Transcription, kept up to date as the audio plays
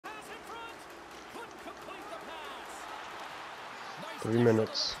3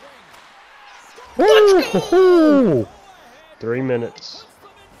 minutes. Woo! 3 minutes.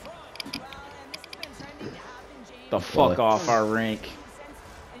 The fuck off our rink.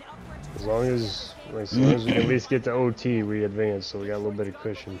 As long as we can at least get to OT, we advance, so we got a little bit of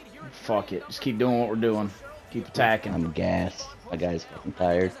cushion. Fuck it. Just keep doing what we're doing. Keep attacking. I'm gassed. My guy's fucking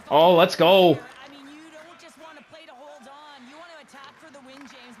tired. Oh, let's go. I mean, you don't just want to play to hold on. You want to attack for the win,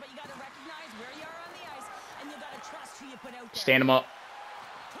 James, but you got to recognize where you are on the ice, and you got to trust who you put out there. Stand him up.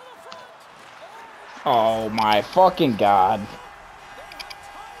 Oh my fucking god.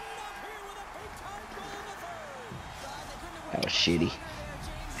 That was shitty.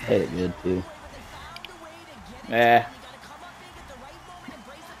 Hit it good too. Eh.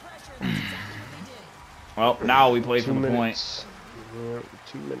 Well, now we play for the point. Yeah,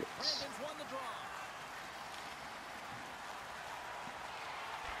 2 minutes.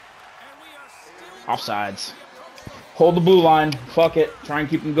 Offsides. Hold the blue line. Fuck it. Try and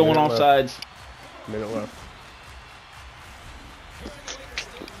keep them going offsides. Minute left.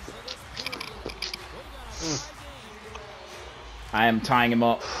 I am tying him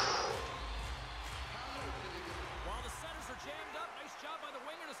up.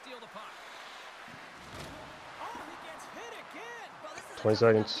 20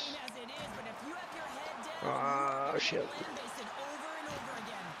 seconds. Ah, shit.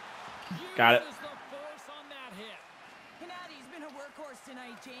 Got it.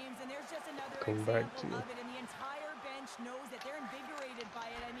 Come back to you.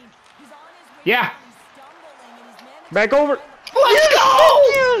 Yeah. Back over. Let's go!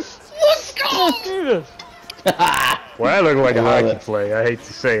 Yes! Let's go! Yes! Well, I look like a rocket play. I hate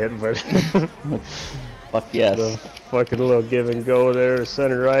to say it, but Fuck yes. the fucking little give and go there,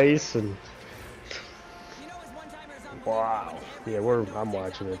 center ice, and wow. Yeah, I'm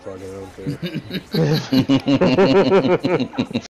watching it. Fucking, I don't care.